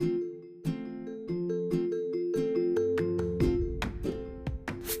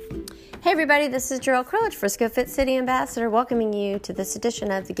Hey everybody, this is Jarrell Crowledge, Frisco Fit City Ambassador, welcoming you to this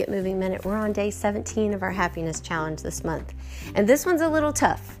edition of the Get Moving Minute. We're on day 17 of our Happiness Challenge this month. And this one's a little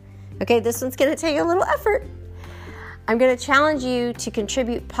tough. Okay, this one's going to take a little effort. I'm going to challenge you to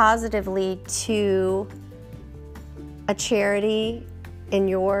contribute positively to a charity in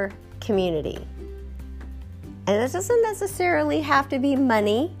your community. And it doesn't necessarily have to be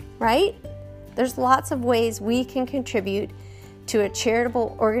money, right? There's lots of ways we can contribute to a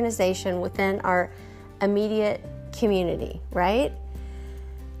charitable organization within our immediate community, right?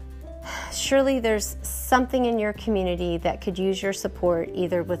 Surely there's something in your community that could use your support,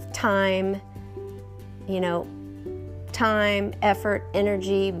 either with time, effort,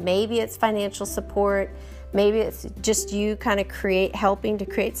 energy. Maybe it's financial support. Maybe it's just you kind of helping to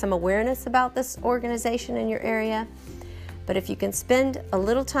create some awareness about this organization in your area. But if you can spend a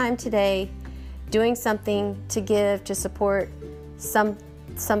little time today doing something to give, to support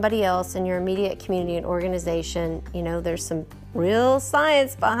somebody else in your immediate community and organization, there's some real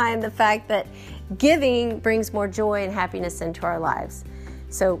science behind the fact that giving brings more joy and happiness into our lives.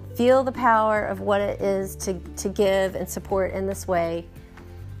 So feel the power of what it is to give and support in this way.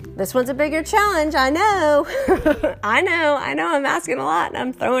 This one's a bigger challenge, I know. I know, I'm asking a lot and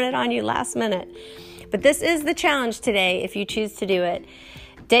I'm throwing it on you last minute. But this is the challenge today if you choose to do it.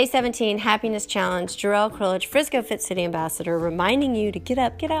 Day 17, Happiness Challenge, Jarrell Crowledge, Frisco Fit City Ambassador, reminding you to get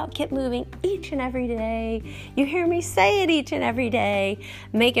up, get out, get moving each and every day. You hear me say it each and every day.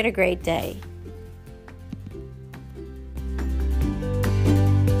 Make it a great day.